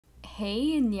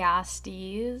Hey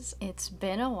Nasties, it's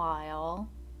been a while,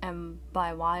 and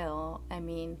by while, I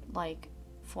mean like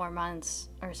 4 months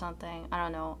or something. I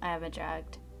don't know, I haven't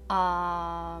checked.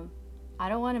 I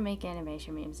don't want to make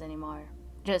animation memes anymore.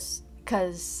 Just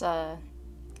because I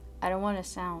don't want to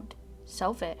sound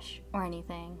selfish or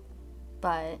anything,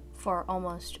 but for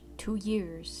almost 2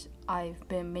 years, I've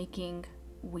been making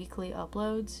weekly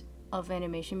uploads of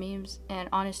animation memes, and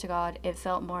honest to God, it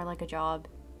felt more like a job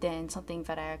than something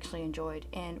that I actually enjoyed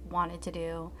and wanted to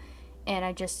do. And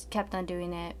I just kept on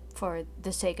doing it for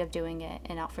the sake of doing it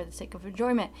and not for the sake of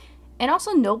enjoyment. And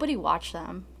also, nobody watched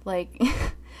them. Like,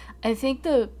 I think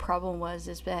the problem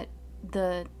is that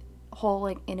the whole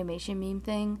like animation meme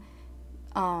thing,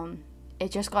 it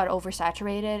just got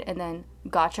oversaturated, and then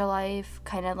Gacha Life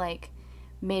kind of like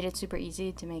made it super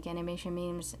easy to make animation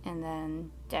memes, and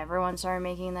then everyone started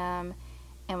making them.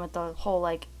 And with the whole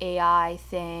like AI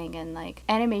thing and like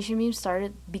animation memes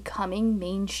started becoming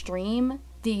mainstream,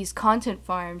 these content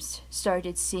farms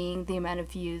started seeing the amount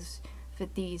of views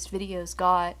that these videos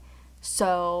got,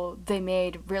 so they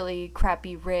made really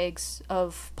crappy rigs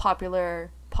of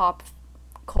popular pop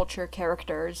culture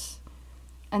characters,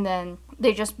 and then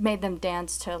they just made them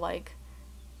dance to like,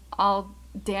 I'll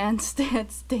dance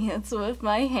dance dance with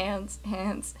my hands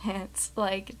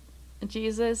like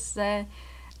Jesus said.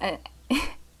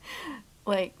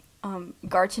 Like,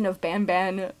 Garten of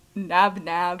Banban Nab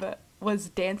Nab was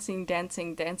dancing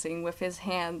with his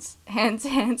hands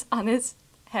on his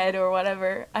head or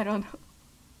whatever. I don't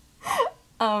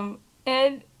know.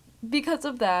 And because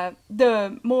of that,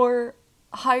 the more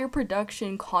higher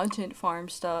production content farm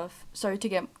stuff started to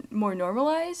get more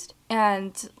normalized,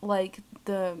 and like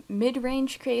the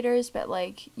mid-range creators but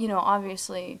like, you know,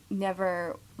 obviously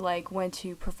never like went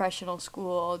to professional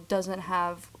school, doesn't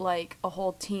have like a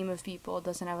whole team of people,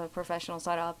 doesn't have a professional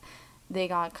setup, they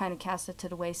got kind of casted to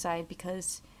the wayside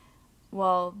because,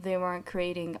 well, they weren't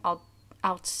creating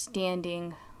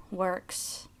outstanding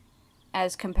works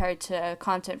as compared to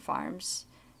content farms.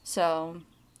 So,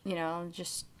 you know,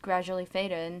 just gradually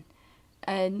faded.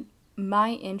 And my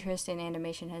interest in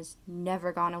animation has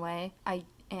never gone away. I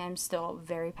am still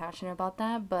very passionate about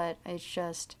that, but it's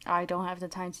just I don't have the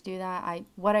time to do that.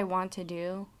 What I want to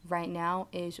do right now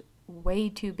is way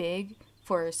too big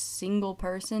for a single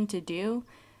person to do,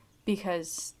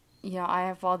 because, you know, I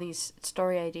have all these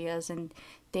story ideas and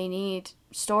they need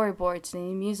storyboards, they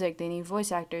need music, they need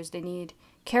voice actors, they need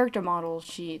character model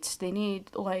sheets, they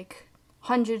need like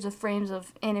hundreds of frames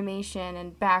of animation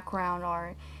and background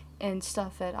art and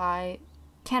stuff that I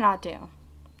cannot do.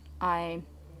 I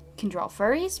can draw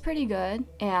furries pretty good,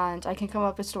 and I can come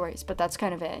up with stories, but that's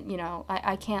kind of it. You know,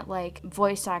 I can't like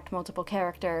voice act multiple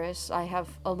characters. I have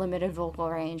a limited vocal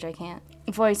range. I can't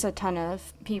voice a ton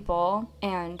of people,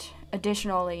 and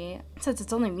additionally, since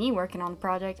it's only me working on the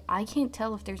project, I can't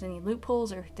tell if there's any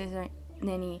loopholes or if there's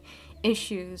any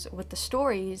issues with the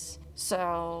stories,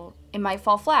 so it might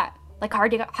fall flat, like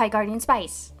High Guardian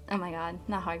Spice. Oh my god,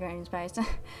 not High Guardian Spice.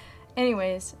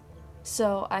 Anyways,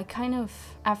 so I kind of,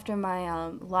 after my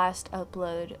last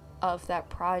upload of that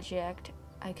project,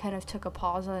 I kind of took a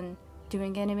pause on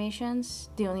doing animations.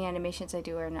 The only animations I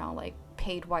do are now like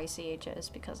paid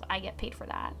YCHs because I get paid for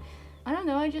that. I don't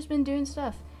know, I've just been doing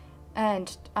stuff.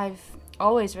 And I've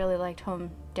always really liked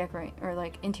home decorate or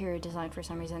like interior design for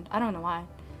some reason. I don't know why.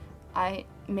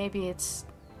 Maybe it's,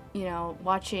 you know,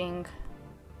 watching,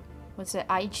 what's it,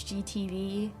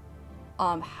 IHGTV,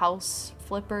 house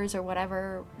flippers or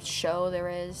whatever show there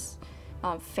is,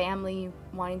 family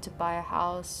wanting to buy a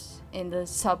house in the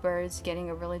suburbs, getting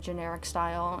a really generic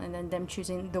style, and then them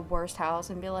choosing the worst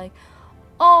house and be like,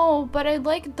 oh, but I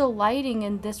like the lighting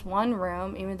in this one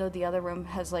room, even though the other room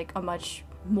has like a much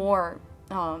more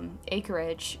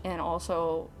acreage and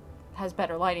also has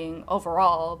better lighting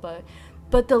overall,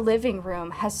 but the living room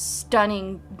has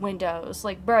stunning windows.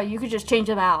 Like, bro, you could just change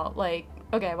them out. Like,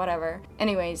 okay, whatever.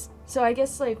 Anyways, so I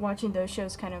guess like watching those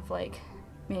shows kind of like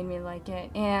made me like it,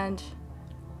 and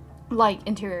like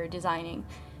interior designing.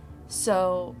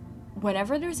 So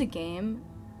whenever there's a game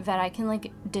that I can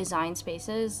like design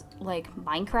spaces, like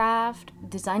Minecraft,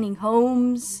 designing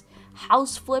homes,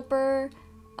 House Flipper,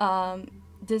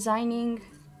 designing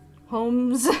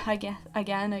homes, I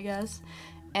guess,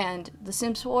 and The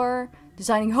Sims 4,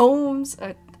 designing homes.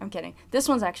 I'm kidding. This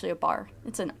one's actually a bar.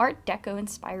 It's an Art Deco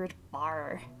inspired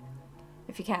bar.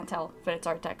 If you can't tell, but it's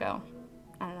Art Deco.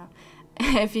 I don't know.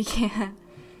 If you can't.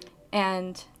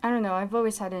 And I don't know, I've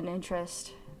always had an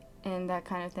interest in that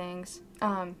kind of things.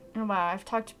 And wow, I've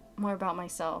talked more about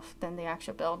myself than the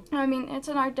actual build. I mean, it's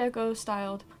an Art Deco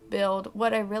styled build.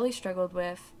 What I really struggled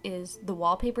with is the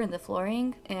wallpaper and the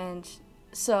flooring. And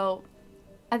so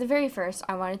at the very first,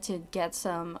 I wanted to get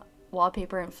some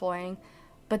wallpaper and flooring,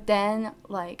 but then,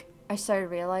 like, I started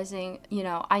realizing, you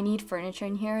know, I need furniture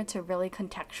in here to really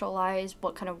contextualize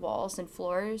what kind of walls and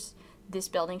floors this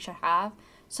building should have.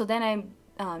 So then I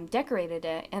decorated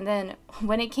it, and then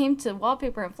when it came to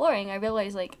wallpaper and flooring, I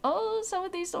realized, like, oh, some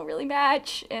of these don't really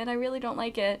match, and I really don't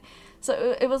like it.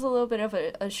 So it was a little bit of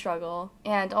a struggle.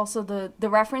 And also the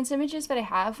reference images that I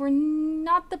have were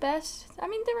not the best. I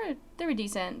mean, they were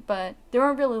decent, but they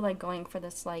weren't really like going for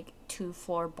this like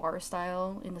 2-floor bar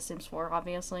style in The Sims 4,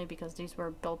 obviously, because these were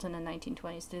built in the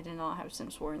 1920s. They did not have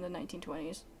Sims 4 in the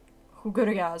 1920s. Who could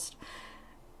have guessed?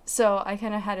 So I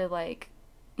kind of had to, like,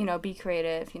 you know, be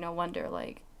creative, you know, wonder,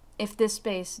 like, if this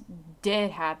space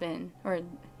did happen, or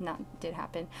not did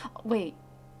happen. Wait,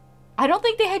 I don't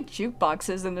think they had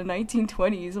jukeboxes in the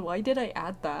 1920s. Why did I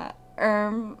add that?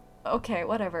 Okay,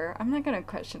 whatever. I'm not gonna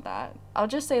question that. I'll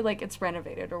just say, like, it's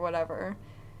renovated or whatever.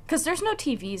 Because there's no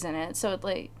TVs in it, so,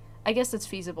 like, I guess it's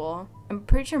feasible. I'm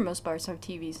pretty sure most bars have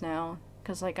TVs now.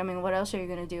 Because, like, I mean, what else are you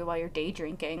gonna do while you're day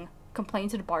drinking? Complain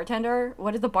to the bartender?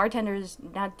 What if the bartenders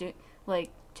not do, like,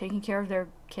 taking care of their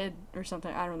kid or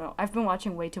something? I don't know. I've been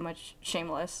watching way too much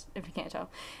Shameless, if you can't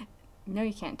tell. No,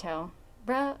 you can't tell.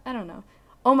 Bruh, I don't know.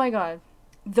 Oh my god.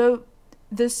 The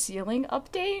ceiling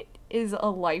update is a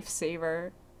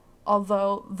lifesaver.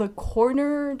 Although the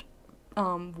cornered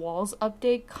walls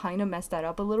update kind of messed that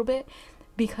up a little bit,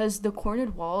 because the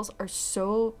cornered walls are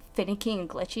so finicky and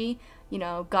glitchy. You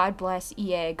know, God bless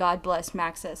EA, God bless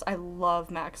Maxis. I love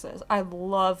Maxis. I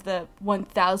love the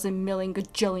 1,000 million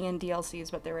gajillion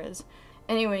DLCs that there is.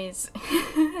 Anyways.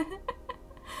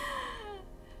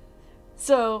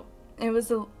 So, it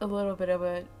was a little bit of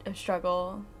a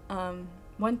struggle.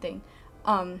 One thing.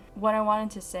 What I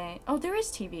wanted to say, oh, there is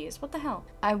TVs, what the hell?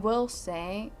 I will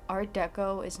say Art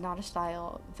Deco is not a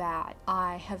style that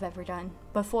I have ever done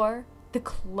before. The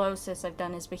closest I've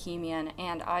done is Bohemian,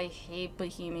 and I hate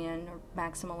Bohemian or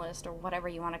Maximalist or whatever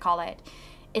you want to call it.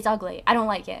 It's ugly. I don't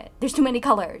like it. There's too many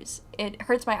colors. It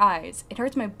hurts my eyes. It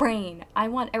hurts my brain. I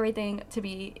want everything to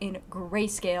be in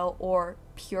grayscale or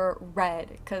pure red,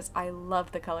 because I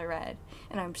love the color red,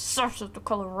 and I'm obsessed with the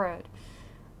color red.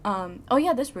 Oh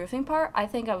yeah, this roofing part, I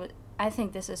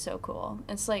think this is so cool.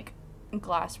 It's like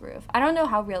glass roof. I don't know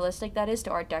how realistic that is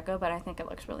to Art Deco, but I think it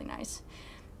looks really nice.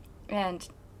 And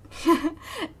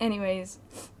anyways,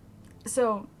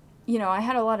 so, you know, I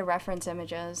had a lot of reference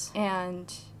images,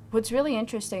 and what's really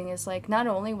interesting is, like, not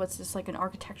only was this like an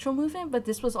architectural movement, but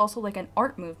this was also like an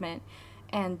art movement,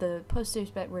 and the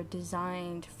posters that were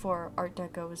designed for Art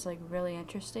Deco was like really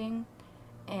interesting.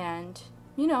 And,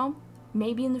 you know,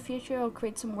 maybe in the future I'll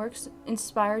create some works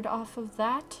inspired off of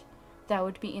that. That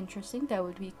would be interesting. That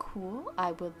would be cool.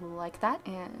 I would like that.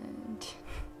 And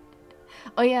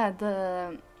oh yeah,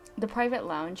 the private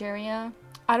lounge area.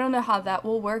 I don't know how that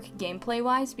will work gameplay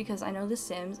wise, because I know The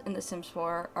Sims and The Sims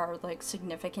 4 are like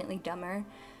significantly dumber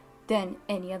than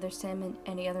any other sim in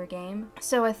any other game.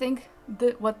 So I think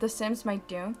that what The Sims might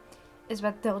do is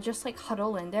that they'll just like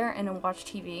huddle in there and then watch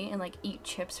TV and like eat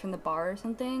chips from the bar or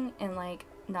something, and like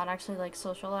not actually like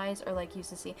socialize or like use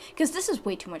the seat, because this is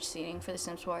way too much seating for The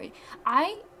Sims 4.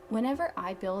 Whenever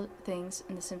I build things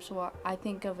in The Sims 4, I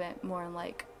think of it more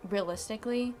like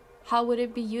realistically, how would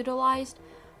it be utilized,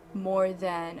 more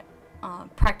than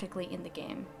practically in the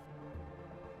game.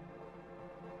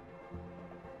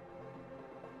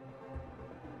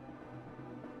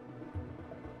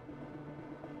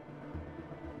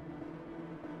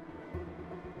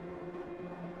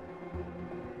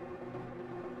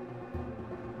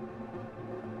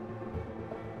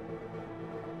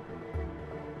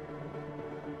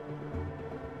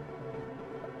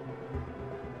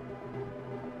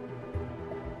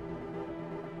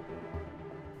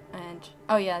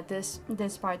 Oh yeah, this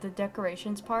part, the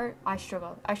decorations part, I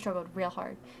struggled real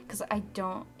hard, because I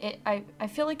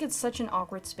feel like it's such an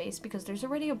awkward space, because there's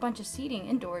already a bunch of seating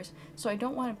indoors, so I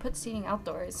don't want to put seating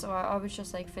outdoors, so I was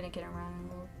just like finicking around and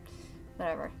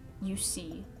whatever, you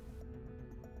see.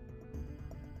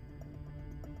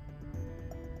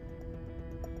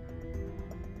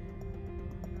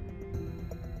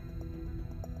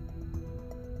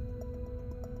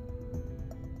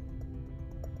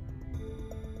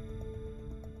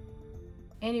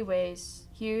 Anyways,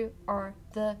 here are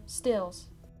the stills.